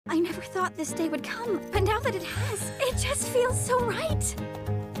I never thought this day would come, but now that it has, it just feels so right.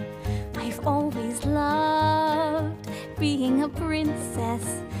 I've always loved being a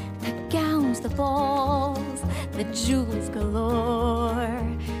princess. The gowns, the balls, the jewels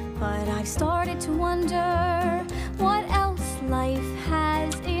galore. But I've started to wonder what else life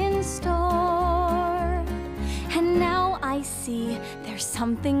has in store. And now I see there's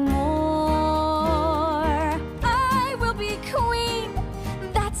something more. I will be queen,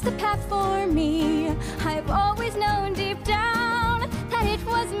 that's the path for me. I've always known deep down that it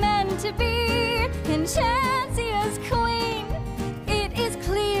was meant to be. Enchantia's queen, it is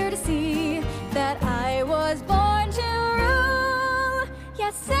clear to see that I was born to rule.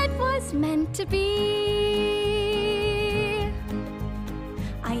 Yes, it was meant to be.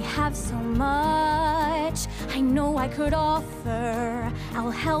 I have so much I know I could offer.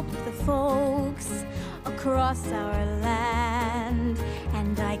 I'll help the folks across our land,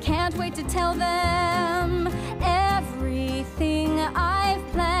 and I can't wait to tell them everything I've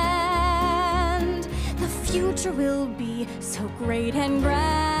planned. The future will be so great and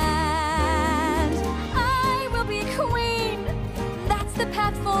grand. I will be queen, that's the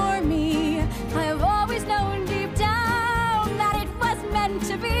path for me. I've always known deep down that it was meant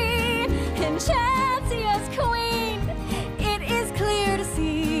to be. Enchantia's queen, it is clear to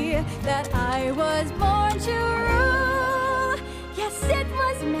see that I was born to rule. Yes, it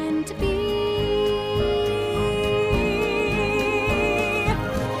was meant to be.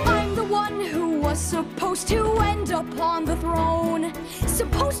 I'm the one who was supposed to end up on the throne,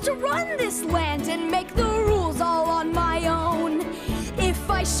 supposed to run this land and make the rules all on my own. If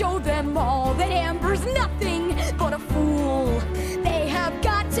I show them all that Amber's nothing but a fool, they have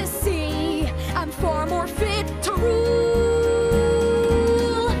got to see I'm far more fit to rule.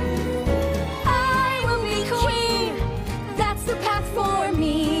 I will be queen, that's the path for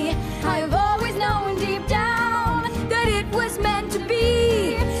me. I've always known deep down that it was meant to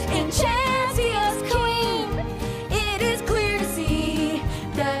be. Enchantia's queen, it is clear to see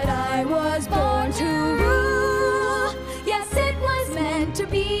that I was born to rule. Yes, it was meant to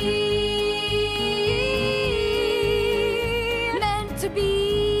be. Meant to be.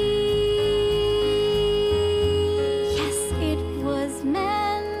 Yes, it was meant